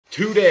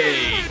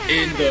Today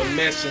in the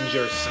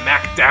Messenger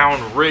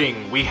Smackdown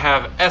ring, we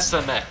have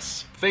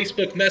SMS,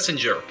 Facebook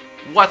Messenger,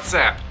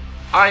 WhatsApp,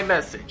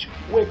 iMessage,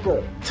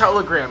 Wicker,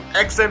 Telegram,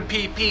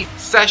 XMPP,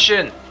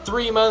 Session,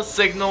 Threema,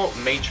 Signal,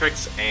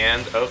 Matrix,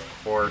 and of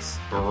course,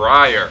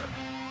 Briar.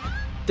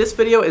 This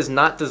video is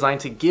not designed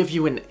to give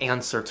you an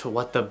answer to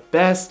what the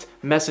best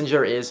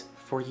messenger is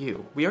for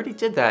you. We already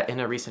did that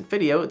in a recent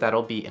video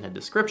that'll be in a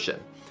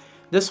description.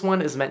 This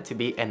one is meant to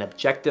be an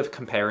objective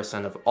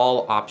comparison of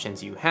all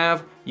options you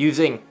have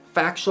using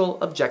factual,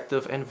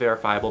 objective, and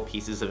verifiable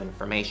pieces of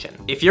information.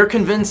 If you're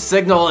convinced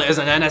Signal is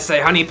an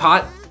NSA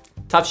honeypot,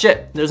 tough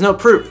shit. There's no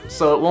proof,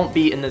 so it won't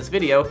be in this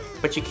video,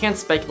 but you can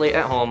speculate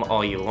at home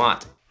all you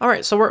want.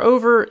 Alright, so we're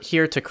over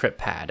here to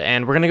CryptPad,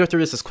 and we're going to go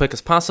through this as quick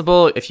as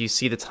possible. If you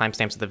see the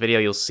timestamps of the video,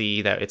 you'll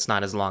see that it's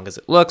not as long as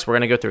it looks. We're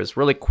going to go through this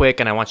really quick,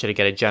 and I want you to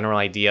get a general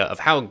idea of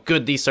how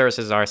good these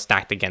services are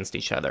stacked against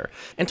each other.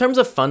 In terms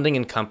of funding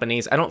and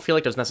companies, I don't feel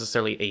like there's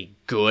necessarily a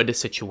good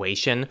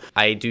situation.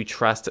 I do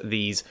trust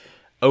these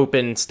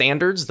open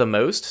standards the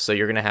most, so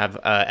you're gonna have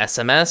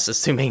SMS,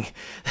 assuming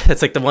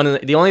that's like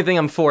the only thing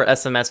I'm for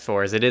SMS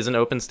for is it is an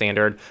open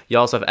standard. You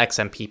also have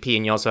XMPP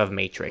and you also have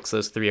Matrix.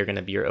 Those three are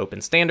gonna be your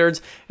open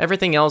standards.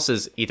 Everything else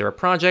is either a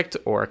project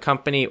or a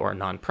company or a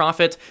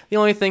nonprofit. The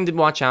only thing to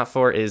watch out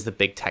for is the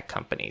big tech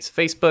companies,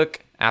 Facebook,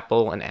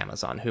 Apple, and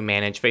Amazon, who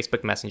manage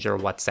Facebook Messenger,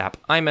 WhatsApp,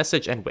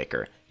 iMessage, and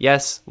Wicker.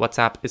 Yes,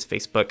 WhatsApp is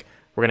Facebook.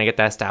 We're gonna get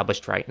that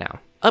established right now.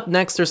 Up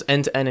next, there's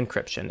end-to-end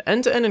encryption.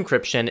 End-to-end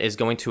encryption is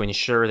going to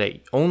ensure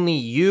that only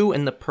you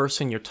and the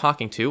person you're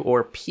talking to,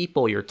 or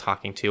people you're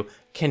talking to,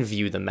 can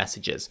view the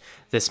messages.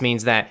 This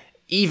means that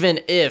even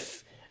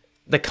if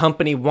the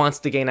company wants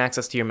to gain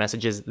access to your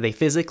messages, they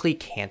physically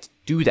can't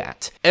do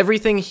that.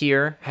 Everything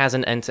here has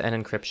an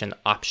end-to-end encryption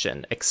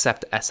option,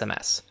 except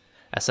SMS.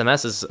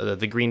 SMS is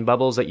the green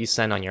bubbles that you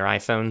send on your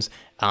iPhones.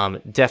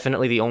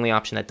 Definitely the only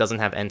option that doesn't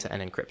have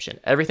end-to-end encryption.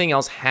 Everything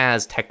else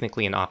has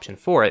technically an option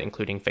for it,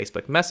 including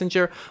Facebook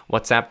Messenger,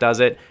 WhatsApp does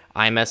it,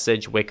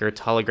 iMessage, Wicker,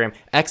 Telegram.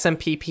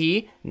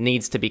 XMPP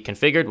needs to be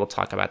configured. We'll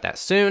talk about that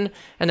soon.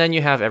 And then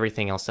you have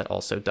everything else that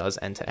also does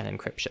end-to-end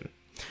encryption.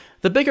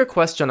 The bigger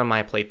question on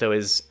my plate, though,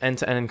 is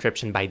end-to-end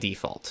encryption by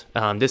default.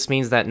 This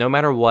means that no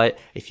matter what,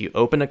 if you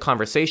open a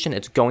conversation,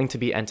 it's going to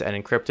be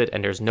end-to-end encrypted,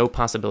 and there's no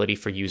possibility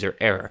for user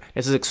error.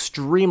 This is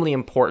extremely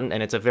important,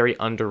 and it's a very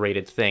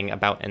underrated thing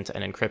about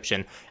end-to-end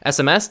encryption.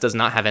 SMS does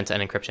not have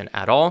end-to-end encryption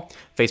at all.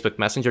 Facebook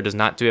Messenger does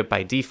not do it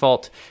by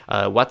default.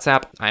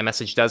 WhatsApp,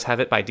 iMessage does have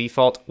it by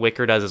default.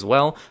 Wicker does as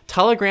well.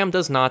 Telegram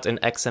does not,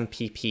 and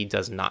XMPP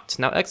does not.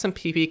 Now,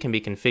 XMPP can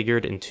be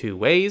configured in two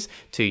ways,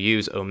 to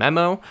use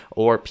OMemo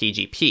or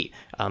PGP.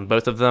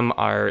 Both of them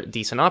are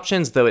decent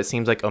options, though it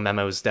seems like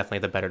OMemo is definitely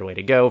the better way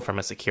to go from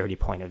a security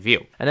point of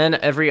view. And then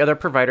every other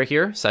provider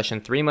here, Session,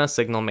 Threema,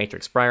 Signal,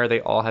 Matrix, Briar,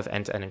 they all have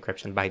end-to-end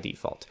encryption by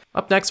default.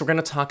 Up next, we're going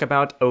to talk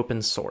about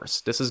open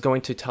source. This is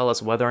going to tell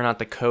us whether or not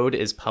the code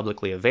is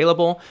publicly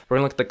available. We're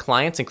going to look at the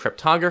clients and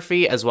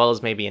cryptography, as well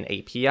as maybe an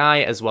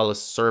API, as well as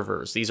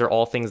servers. These are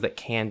all things that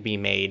can be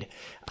made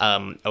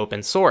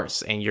open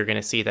source, and you're going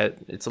to see that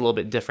it's a little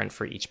bit different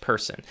for each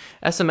person.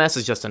 SMS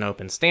is just an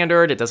open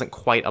standard. It doesn't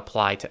quite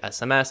apply to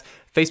SMS.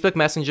 Facebook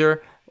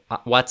Messenger,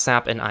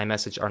 WhatsApp, and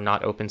iMessage are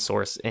not open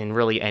source in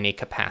really any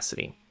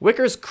capacity.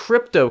 Wicker's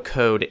crypto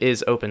code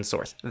is open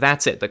source.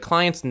 That's it. The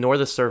clients nor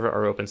the server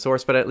are open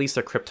source, but at least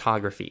their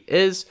cryptography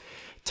is.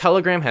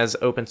 Telegram has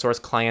open source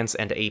clients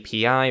and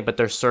API, but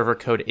their server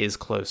code is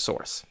closed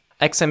source.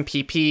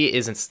 XMPP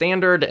isn't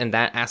standard, and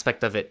that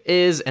aspect of it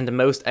is, and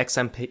most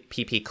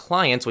XMPP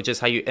clients, which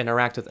is how you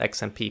interact with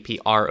XMPP,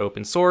 are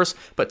open source,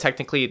 but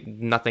technically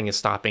nothing is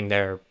stopping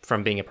there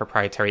from being a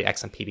proprietary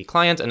XMPP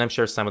client, and I'm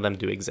sure some of them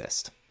do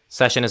exist.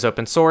 Session is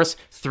open source.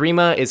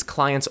 Threema is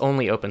clients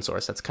only open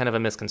source. That's kind of a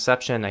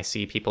misconception. I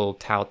see people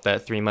tout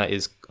that Threema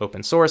is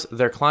open source.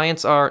 Their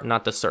clients are,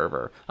 not the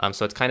server.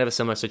 So it's kind of a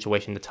similar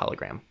situation to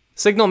Telegram.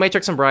 Signal,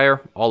 Matrix, and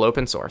Briar, all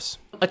open source.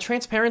 A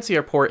transparency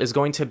report is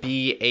going to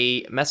be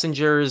a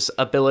messenger's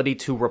ability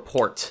to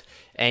report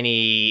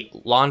any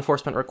law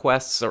enforcement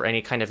requests or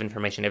any kind of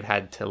information they've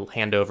had to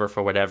hand over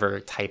for whatever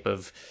type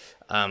of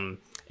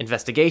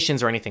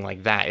investigations or anything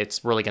like that.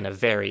 It's really going to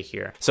vary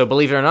here. So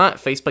believe it or not,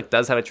 Facebook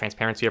does have a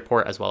transparency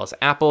report, as well as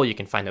Apple. You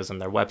can find those on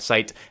their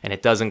website, and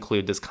it does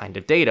include this kind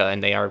of data,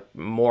 and they are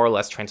more or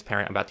less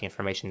transparent about the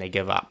information they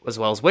give up. As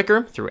well as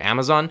Wicker through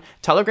Amazon.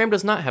 Telegram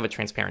does not have a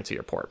transparency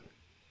report.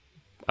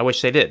 I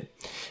wish they did.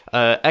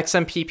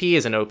 XMPP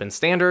is an open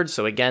standard,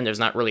 so again, there's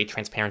not really a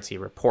transparency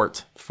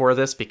report for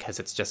this because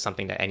it's just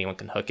something that anyone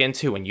can hook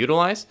into and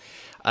utilize.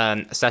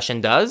 Session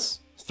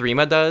does,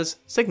 Threema does,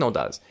 Signal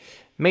does.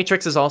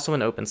 Matrix is also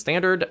an open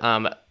standard.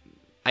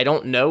 I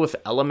don't know if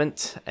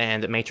Element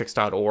and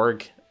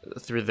Matrix.org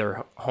through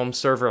their home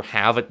server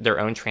have their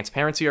own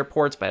transparency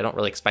reports, but I don't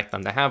really expect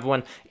them to have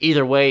one.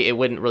 Either way, it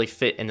wouldn't really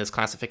fit in this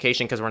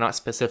classification because we're not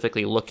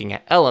specifically looking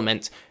at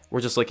Element,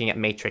 we're just looking at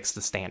Matrix,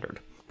 the standard.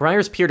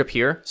 Briar's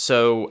peer-to-peer,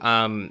 so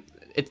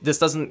this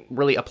doesn't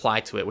really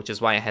apply to it, which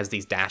is why it has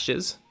these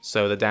dashes.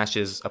 So the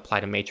dashes apply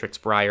to Matrix,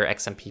 Briar,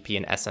 XMPP,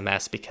 and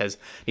SMS, because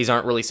these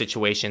aren't really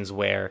situations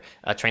where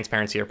a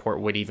transparency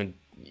report would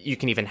you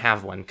can even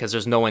have one, because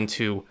there's no one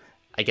to,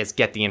 I guess,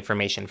 get the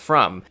information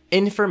from.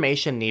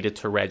 Information needed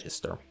to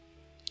register.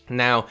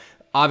 Now,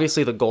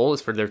 obviously the goal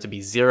is for there to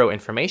be zero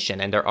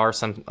information, and there are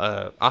some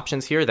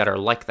options here that are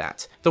like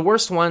that. The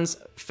worst ones,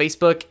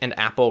 Facebook and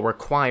Apple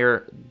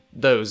require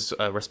those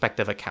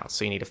respective accounts.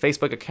 So you need a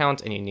Facebook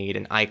account and you need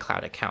an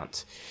iCloud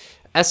account.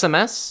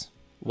 SMS,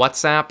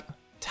 WhatsApp,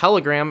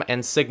 Telegram,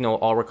 and Signal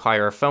all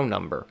require a phone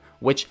number,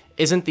 which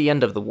isn't the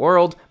end of the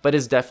world, but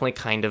is definitely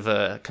kind of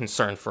a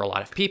concern for a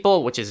lot of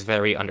people, which is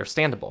very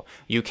understandable.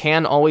 You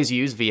can always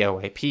use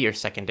VoIP or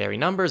secondary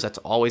numbers, that's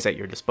always at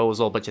your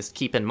disposal, but just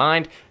keep in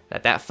mind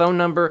that that phone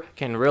number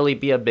can really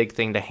be a big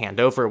thing to hand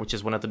over, which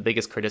is one of the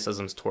biggest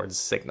criticisms towards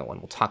Signal, and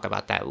we'll talk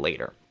about that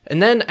later.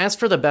 And then as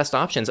for the best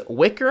options,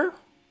 Wickr,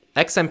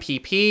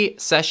 XMPP,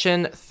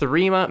 Session,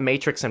 Threema,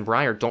 Matrix, and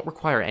Briar don't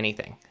require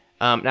anything.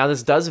 Now,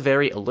 this does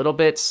vary a little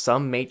bit.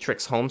 Some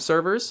Matrix home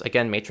servers,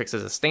 again, Matrix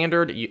is a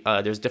standard.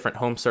 There's different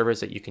home servers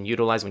that you can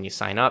utilize when you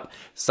sign up.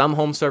 Some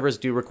home servers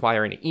do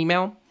require an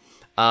email,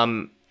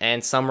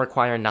 and some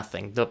require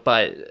nothing.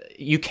 But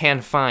you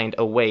can find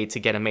a way to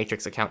get a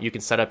Matrix account. You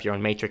can set up your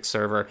own Matrix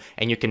server,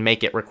 and you can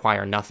make it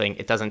require nothing.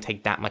 It doesn't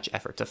take that much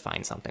effort to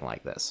find something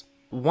like this.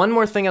 One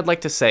more thing I'd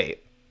like to say.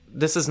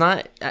 This is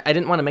not, I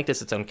didn't want to make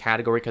this its own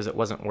category because it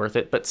wasn't worth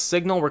it, but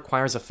Signal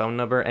requires a phone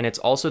number, and it's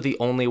also the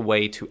only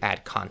way to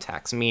add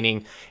contacts,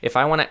 meaning if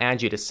I want to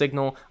add you to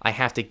Signal, I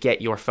have to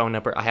get your phone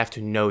number, I have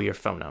to know your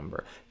phone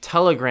number.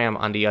 Telegram,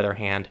 on the other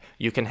hand,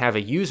 you can have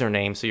a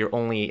username, so you're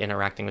only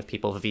interacting with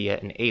people via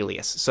an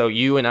alias. So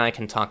you and I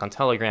can talk on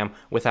Telegram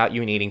without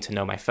you needing to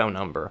know my phone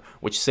number,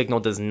 which Signal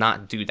does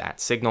not do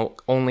that. Signal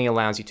only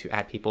allows you to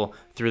add people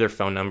through their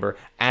phone number.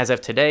 As of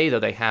today,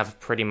 though, they have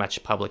pretty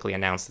much publicly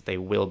announced that they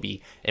will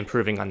be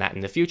improving on that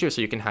in the future,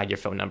 so you can hide your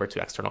phone number to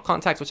external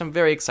contacts, which I'm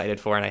very excited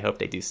for, and I hope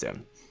they do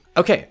soon.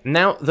 Okay,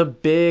 now the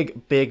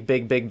big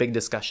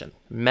discussion.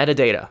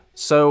 Metadata.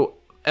 So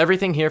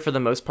everything here, for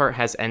the most part,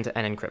 has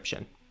end-to-end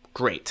encryption.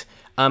 Great.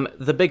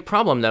 The big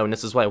problem, though, and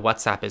this is why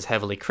WhatsApp is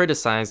heavily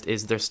criticized,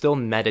 is there's still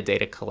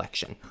metadata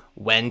collection.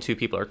 When two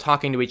people are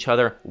talking to each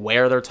other,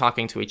 where they're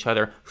talking to each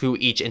other, who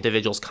each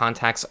individual's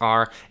contacts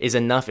are, is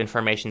enough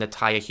information to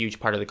tie a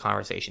huge part of the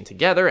conversation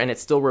together, and it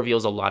still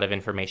reveals a lot of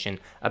information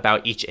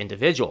about each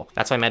individual.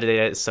 That's why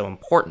metadata is so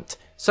important.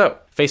 So,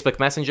 Facebook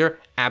Messenger,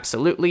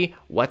 absolutely.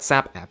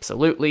 WhatsApp,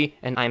 absolutely.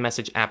 And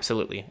iMessage,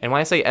 absolutely. And when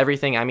I say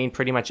everything, I mean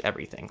pretty much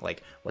everything.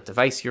 Like what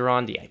device you're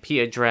on, the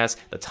IP address,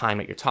 the time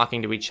that you're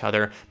talking to each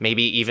other,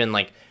 maybe even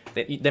like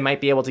they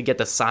might be able to get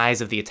the size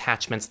of the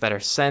attachments that are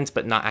sent,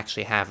 but not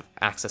actually have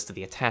access to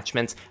the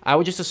attachments. I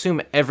would just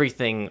assume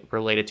everything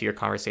related to your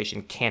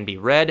conversation can be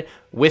read,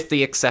 with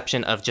the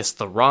exception of just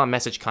the raw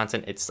message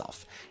content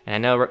itself. And I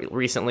know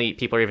recently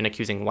people are even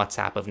accusing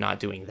WhatsApp of not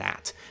doing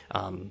that,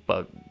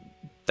 but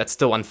that's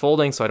still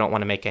unfolding, so I don't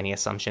want to make any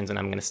assumptions, and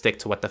I'm going to stick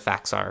to what the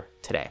facts are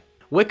today.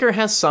 Wickr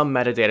has some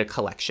metadata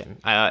collection.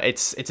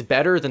 It's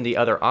better than the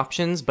other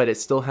options, but it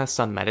still has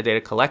some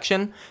metadata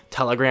collection.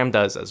 Telegram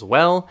does as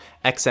well.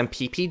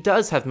 XMPP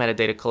does have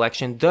metadata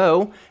collection,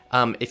 though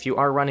if you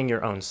are running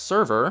your own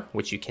server,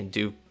 which you can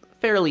do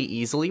fairly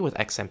easily with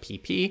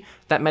XMPP,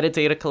 that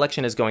metadata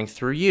collection is going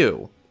through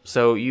you.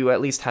 So you at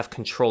least have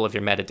control of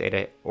your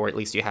metadata, or at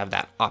least you have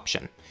that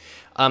option.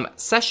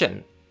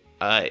 Session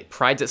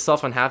prides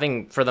itself on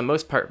having, for the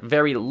most part,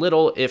 very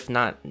little, if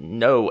not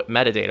no,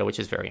 metadata, which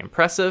is very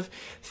impressive.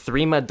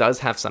 Threema does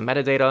have some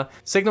metadata.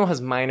 Signal has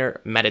minor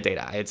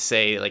metadata. I'd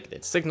say like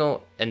it's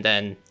Signal and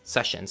then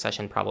Session.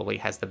 Session probably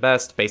has the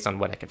best based on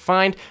what I could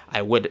find.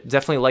 I would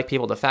definitely like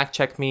people to fact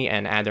check me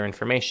and add their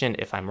information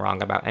if I'm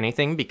wrong about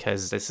anything,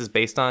 because this is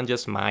based on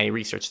just my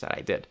research that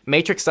I did.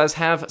 Matrix does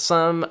have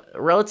some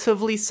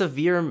relatively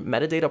severe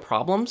metadata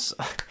problems,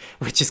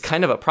 which is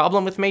kind of a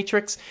problem with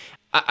Matrix.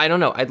 I don't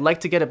know. I'd like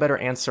to get a better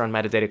answer on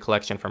metadata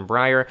collection from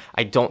Briar.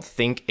 I don't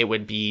think it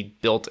would be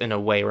built in a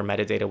way where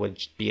metadata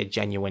would be a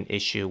genuine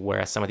issue,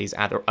 whereas some of these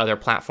other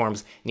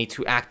platforms need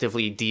to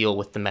actively deal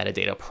with the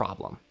metadata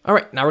problem. All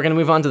right, now we're going to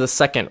move on to the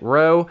second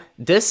row.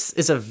 This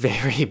is a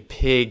very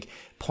big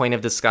point of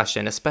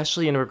discussion,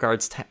 especially in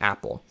regards to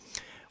Apple.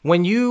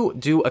 When you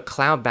do a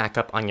cloud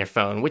backup on your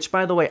phone, which,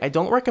 by the way, I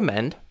don't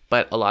recommend,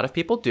 but a lot of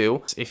people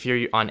do. If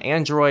you're on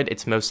Android,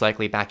 it's most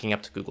likely backing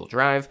up to Google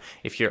Drive.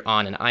 If you're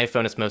on an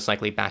iPhone, it's most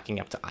likely backing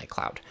up to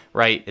iCloud,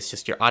 right? It's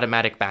just your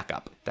automatic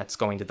backup that's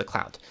going to the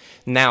cloud.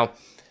 Now,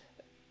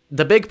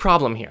 the big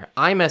problem here,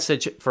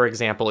 iMessage, for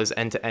example, is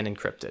end-to-end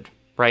encrypted,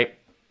 right?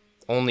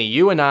 Only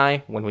you and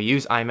I, when we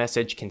use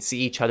iMessage, can see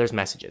each other's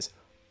messages.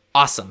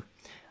 Awesome.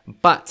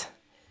 But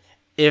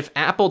if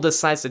Apple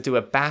decides to do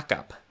a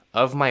backup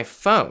of my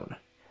phone,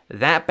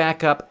 that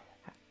backup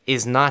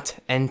is not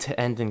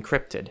end-to-end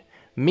encrypted,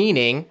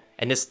 meaning,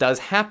 and this does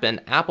happen,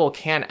 Apple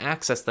can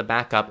access the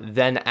backup,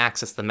 then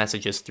access the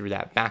messages through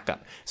that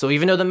backup. So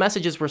even though the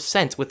messages were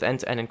sent with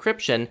end-to-end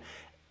encryption,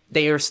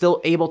 they are still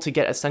able to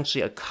get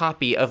essentially a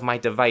copy of my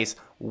device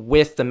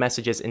with the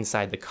messages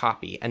inside the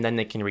copy, and then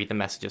they can read the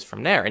messages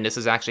from there. And this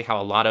is actually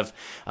how a lot of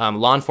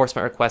law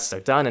enforcement requests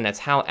are done, and that's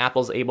how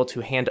Apple's able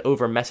to hand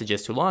over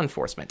messages to law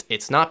enforcement.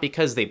 It's not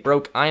because they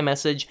broke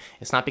iMessage,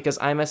 it's not because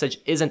iMessage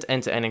isn't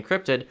end-to-end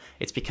encrypted,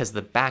 it's because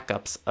the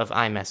backups of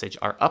iMessage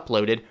are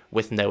uploaded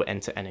with no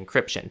end-to-end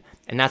encryption.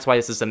 And that's why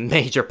this is a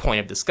major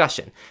point of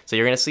discussion. So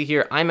you're going to see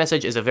here,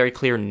 iMessage is a very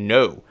clear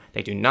no.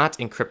 They do not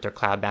encrypt their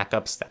cloud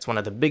backups. That's one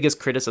of the biggest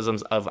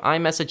criticisms of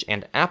iMessage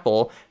and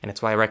Apple, and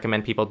it's why I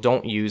recommend people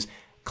don't use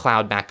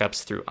cloud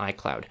backups through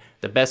iCloud.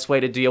 The best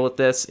way to deal with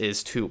this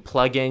is to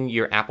plug in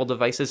your Apple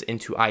devices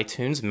into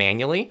iTunes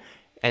manually,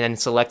 and then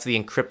select the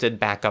encrypted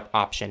backup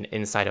option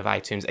inside of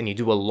iTunes, and you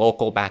do a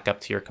local backup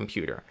to your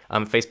computer.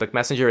 Facebook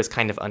Messenger is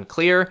kind of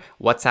unclear.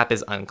 WhatsApp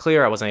is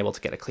unclear. I wasn't able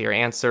to get a clear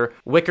answer.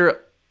 Wickr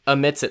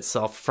omits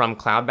itself from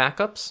cloud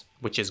backups,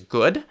 which is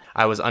good.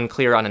 I was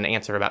unclear on an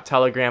answer about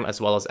Telegram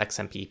as well as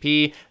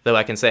XMPP, though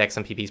I can say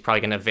XMPP is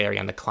probably going to vary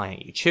on the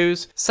client you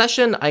choose.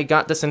 Session, I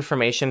got this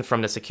information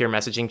from the secure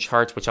messaging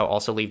chart, which I'll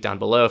also leave down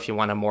below if you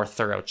want a more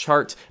thorough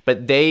chart,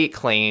 but they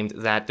claimed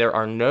that there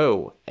are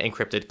no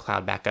encrypted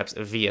cloud backups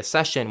via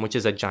Session, which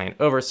is a giant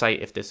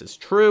oversight if this is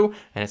true,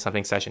 and it's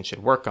something Session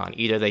should work on.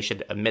 Either they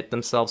should omit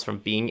themselves from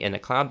being in a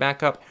cloud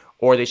backup,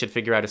 or they should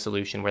figure out a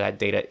solution where that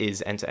data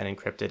is end-to-end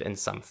encrypted in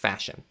some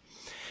fashion.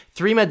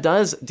 Threema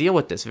does deal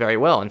with this very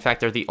well. In fact,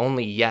 they're the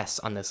only yes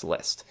on this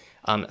list.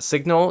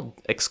 Signal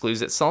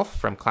excludes itself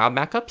from cloud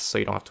backups, so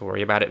you don't have to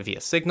worry about it via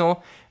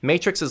Signal.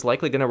 Matrix is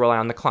likely going to rely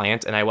on the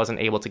client, and I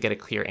wasn't able to get a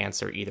clear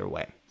answer either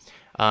way.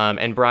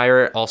 And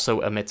Briar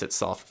also omits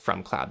itself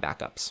from cloud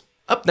backups.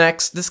 Up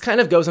next, this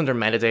kind of goes under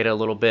metadata a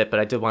little bit, but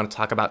I did want to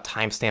talk about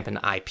timestamp and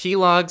IP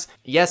logs.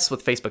 Yes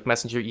with Facebook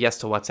Messenger, yes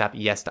to WhatsApp,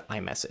 yes to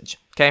iMessage.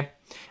 Okay?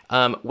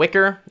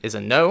 Wickr is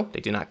a no.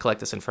 They do not collect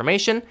this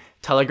information.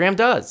 Telegram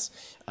does.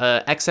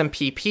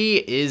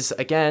 XMPP is,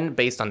 again,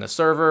 based on the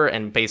server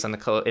and based on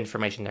the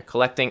information they're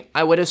collecting.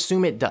 I would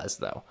assume it does,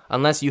 though,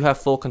 unless you have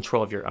full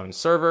control of your own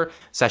server.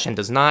 Session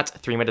does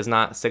not. Threema does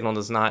not. Signal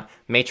does not.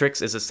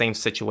 Matrix is the same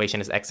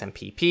situation as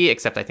XMPP,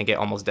 except I think it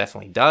almost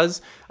definitely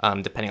does,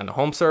 depending on the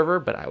home server,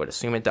 but I would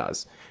assume it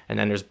does. And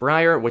then there's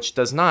Briar, which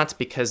does not,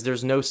 because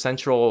there's no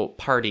central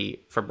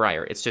party for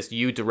Briar. It's just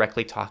you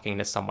directly talking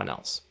to someone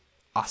else.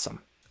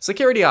 Awesome.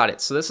 Security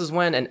audits. So this is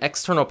when an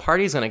external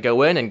party is going to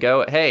go in and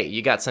go, hey,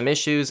 you got some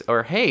issues,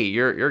 or hey,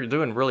 you're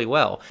doing really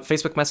well.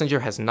 Facebook Messenger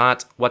has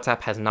not,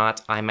 WhatsApp has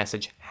not,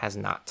 iMessage has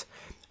not.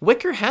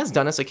 Wickr has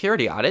done a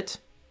security audit,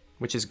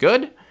 which is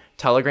good.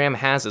 Telegram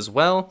has as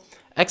well.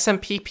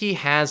 XMPP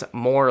has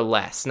more or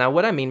less. Now,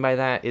 what I mean by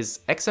that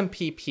is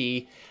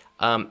XMPP,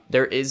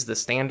 there is the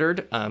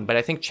standard, but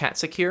I think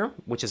ChatSecure,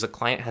 which is a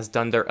client, has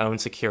done their own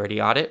security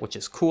audit, which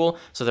is cool.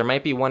 So there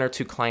might be 1 or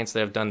 2 clients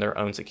that have done their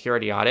own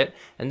security audit.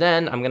 And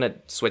then I'm going to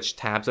switch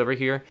tabs over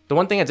here. The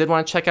one thing I did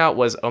want to check out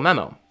was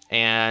Omemo,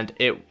 and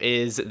it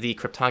is the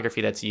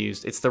cryptography that's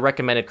used. It's the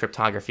recommended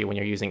cryptography when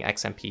you're using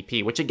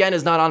XMPP, which again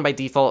is not on by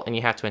default, and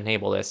you have to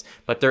enable this.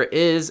 But there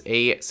is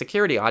a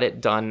security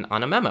audit done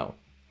on Omemo,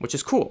 which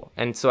is cool.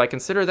 And so I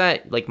consider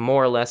that like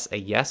more or less a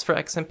yes for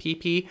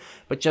XMPP,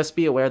 but just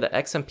be aware that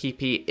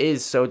XMPP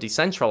is so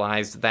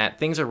decentralized that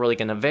things are really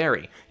gonna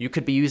vary. You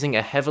could be using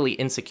a heavily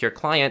insecure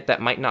client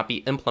that might not be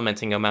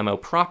implementing a memo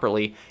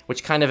properly,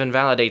 which kind of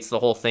invalidates the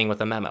whole thing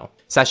with a memo.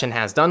 Session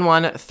has done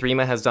one,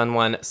 Threema has done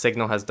one,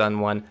 Signal has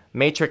done one,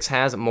 Matrix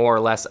has more or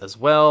less as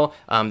well.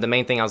 The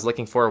main thing I was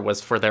looking for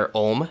was for their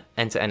OM,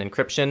 end-to-end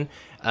encryption,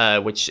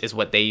 which is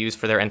what they use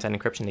for their end-to-end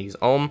encryption. They use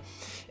OM,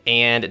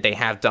 and they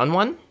have done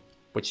one,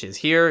 which is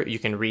here. You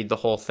can read the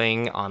whole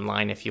thing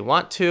online if you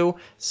want to.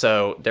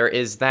 So there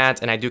is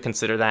that, and I do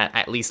consider that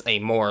at least a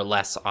more or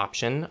less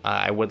option.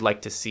 I would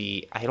like to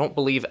see, I don't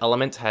believe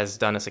Element has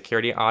done a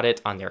security audit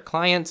on their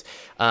client.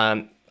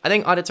 I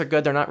think audits are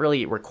good. They're not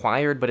really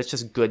required, but it's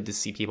just good to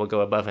see people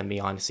go above and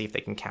beyond to see if they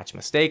can catch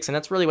mistakes. And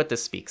that's really what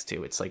this speaks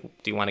to. It's like,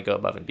 do you want to go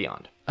above and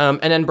beyond? And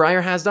then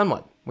Briar has done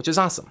one, which is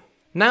awesome.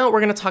 Now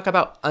we're going to talk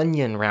about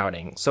onion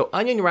routing. So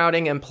onion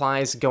routing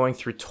implies going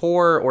through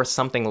Tor or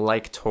something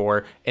like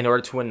Tor in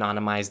order to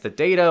anonymize the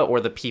data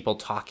or the people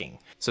talking.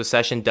 So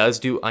Session does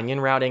do onion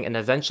routing, and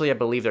eventually I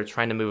believe they're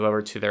trying to move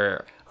over to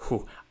their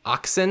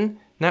Oxen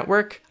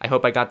network. I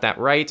hope I got that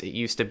right. It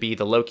used to be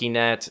the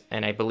LokiNet,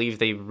 and I believe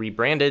they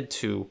rebranded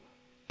to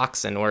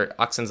Oxen, or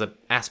Oxen's an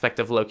aspect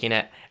of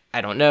LokiNet. I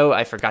don't know,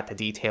 I forgot the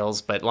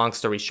details, but long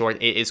story short,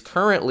 it is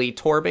currently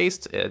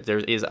Tor-based. There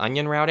is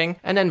onion routing,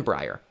 and then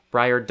Briar.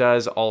 Briar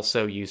does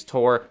also use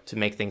Tor to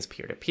make things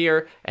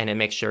peer-to-peer, and it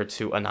makes sure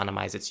to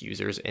anonymize its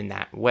users in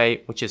that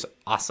way, which is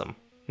awesome.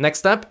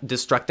 Next up,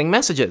 destructing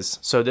messages.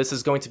 So this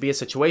is going to be a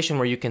situation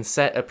where you can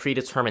set a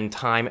predetermined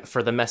time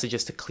for the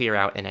messages to clear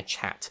out in a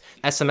chat.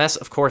 SMS,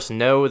 of course,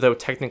 no, though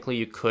technically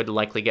you could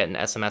likely get an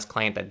SMS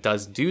client that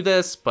does do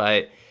this,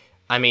 but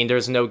I mean,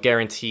 there's no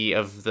guarantee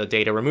of the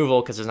data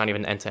removal because there's not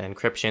even end-to-end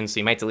encryption, so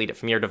you might delete it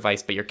from your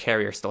device, but your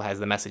carrier still has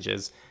the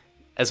messages,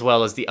 as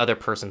well as the other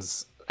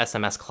person's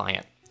SMS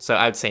client. So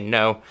I would say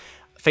no.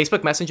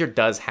 Facebook Messenger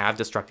does have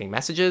destructing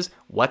messages.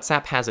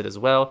 WhatsApp has it as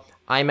well.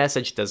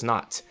 iMessage does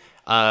not.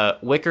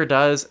 Wickr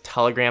does,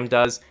 Telegram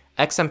does,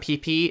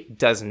 XMPP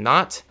does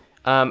not.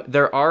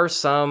 There are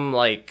some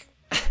like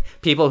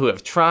people who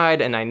have tried,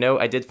 and I know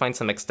I did find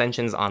some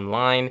extensions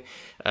online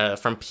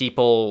from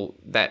people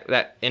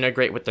that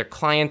integrate with their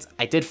clients.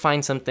 I did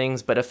find some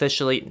things, but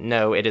officially,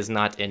 no, it is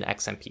not in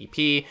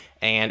XMPP,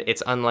 and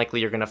it's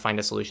unlikely you're going to find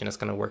a solution that's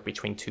going to work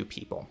between two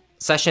people.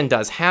 Session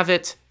does have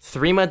it,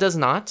 Threema does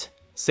not,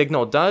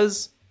 Signal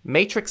does,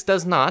 Matrix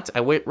does not. I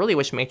really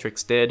wish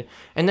Matrix did,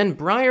 and then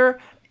Briar,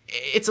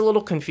 it's a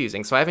little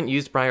confusing. So I haven't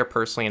used Briar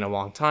personally in a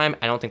long time.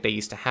 I don't think they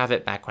used to have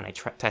it back when I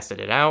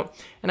tested it out.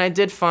 And I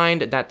did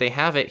find that they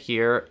have it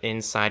here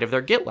inside of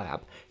their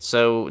GitLab.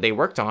 So they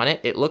worked on it.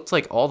 It looked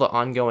like all the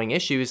ongoing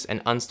issues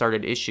and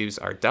unstarted issues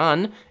are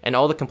done, and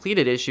all the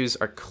completed issues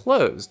are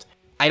closed.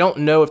 I don't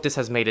know if this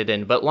has made it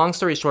in, but long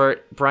story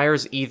short,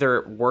 Briar's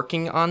either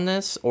working on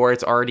this or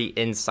it's already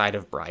inside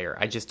of Briar.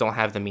 I just don't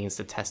have the means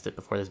to test it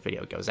before this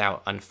video goes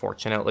out,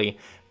 unfortunately.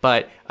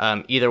 But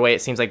either way,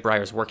 it seems like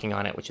Briar's working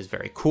on it, which is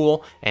very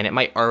cool, and it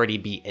might already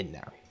be in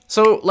there.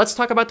 So let's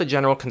talk about the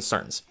general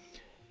concerns.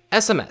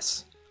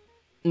 SMS,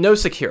 no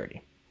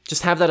security.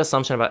 Just have that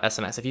assumption about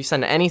SMS. If you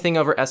send anything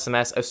over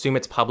SMS, assume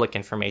it's public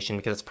information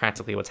because it's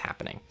practically what's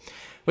happening.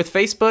 With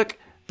Facebook,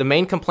 the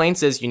main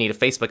complaints is you need a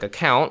Facebook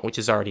account, which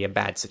is already a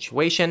bad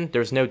situation.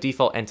 There's no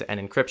default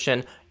end-to-end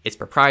encryption. It's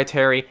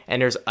proprietary,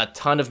 and there's a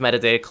ton of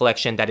metadata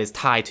collection that is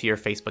tied to your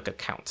Facebook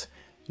account.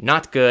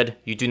 Not good.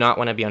 You do not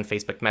want to be on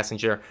Facebook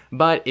Messenger,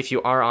 but if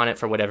you are on it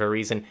for whatever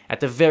reason, at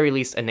the very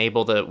least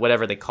enable the,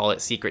 whatever they call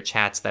it, secret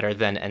chats that are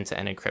then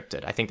end-to-end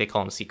encrypted. I think they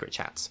call them secret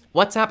chats.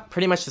 WhatsApp,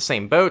 pretty much the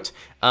same boat.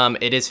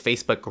 It is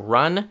Facebook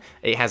run.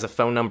 It has a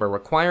phone number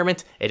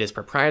requirement. It is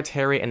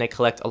proprietary, and they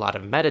collect a lot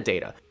of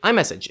metadata.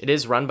 iMessage, it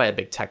is run by a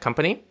big tech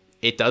company.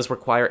 It does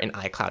require an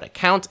iCloud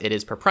account, it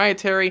is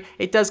proprietary,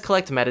 it does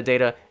collect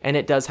metadata, and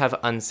it does have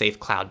unsafe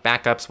cloud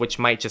backups, which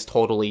might just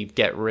totally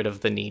get rid of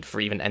the need for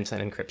even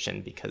end-to-end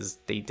encryption because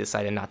they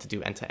decided not to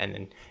do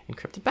end-to-end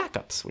encrypted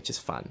backups, which is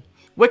fun.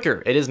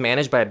 Wickr, it is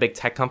managed by a big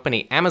tech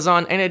company,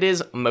 Amazon, and it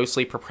is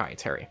mostly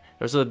proprietary.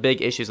 Those are the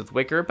big issues with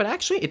Wickr, but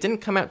actually it didn't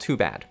come out too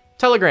bad.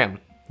 Telegram,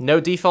 no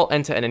default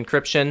end-to-end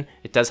encryption,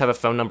 it does have a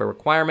phone number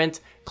requirement,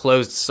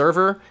 closed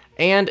server,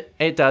 and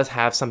it does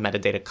have some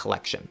metadata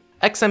collection.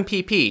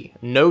 XMPP,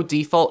 no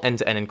default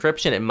end-to-end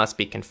encryption, it must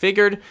be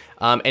configured,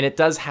 and it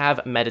does have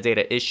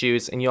metadata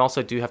issues, and you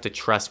also do have to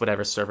trust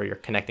whatever server you're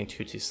connecting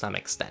to some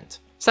extent.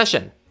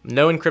 Session,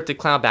 no encrypted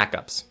cloud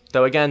backups,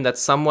 though again, that's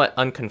somewhat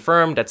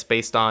unconfirmed, that's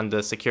based on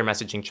the secure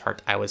messaging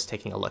chart I was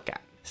taking a look at.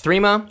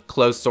 Threema,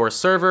 closed source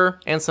server,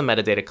 and some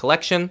metadata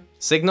collection.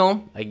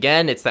 Signal,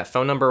 again, it's that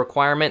phone number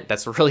requirement,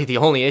 that's really the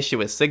only issue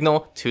with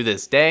Signal to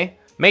this day.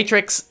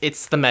 Matrix,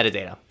 it's the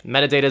metadata.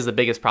 Metadata is the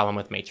biggest problem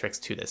with Matrix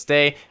to this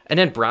day. And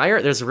then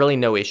Briar, there's really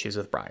no issues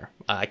with Briar.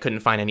 I couldn't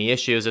find any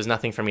issues. There's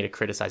nothing for me to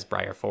criticize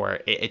Briar for.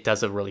 It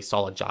does a really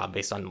solid job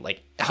based on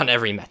on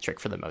every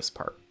metric for the most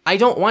part. I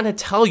don't want to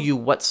tell you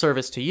what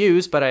service to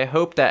use, but I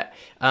hope that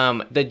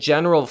the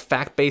general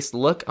fact-based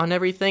look on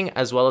everything,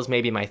 as well as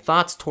maybe my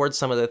thoughts towards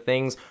some of the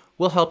things,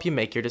 will help you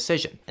make your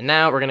decision. And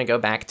now we're gonna go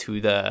back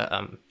to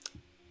the,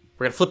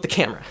 we're gonna flip the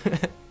camera.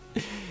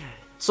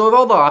 So of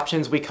all the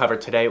options we covered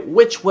today,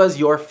 which was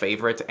your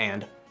favorite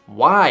and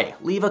why?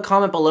 Leave a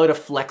comment below to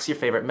flex your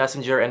favorite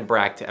messenger and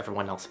brag to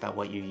everyone else about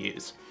what you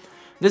use.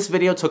 This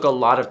video took a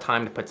lot of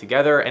time to put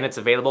together, and it's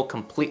available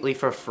completely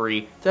for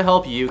free to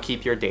help you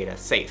keep your data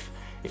safe.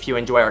 If you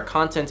enjoy our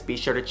content, be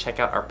sure to check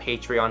out our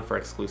Patreon for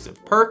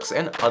exclusive perks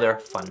and other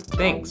fun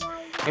things.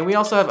 And we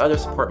also have other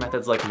support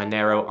methods like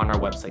Monero on our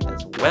website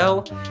as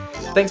well.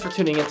 Thanks for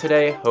tuning in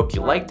today. Hope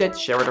you liked it.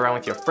 Share it around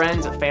with your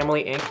friends,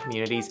 family, and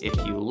communities if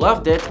you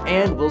loved it.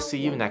 And we'll see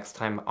you next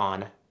time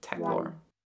on Techlore.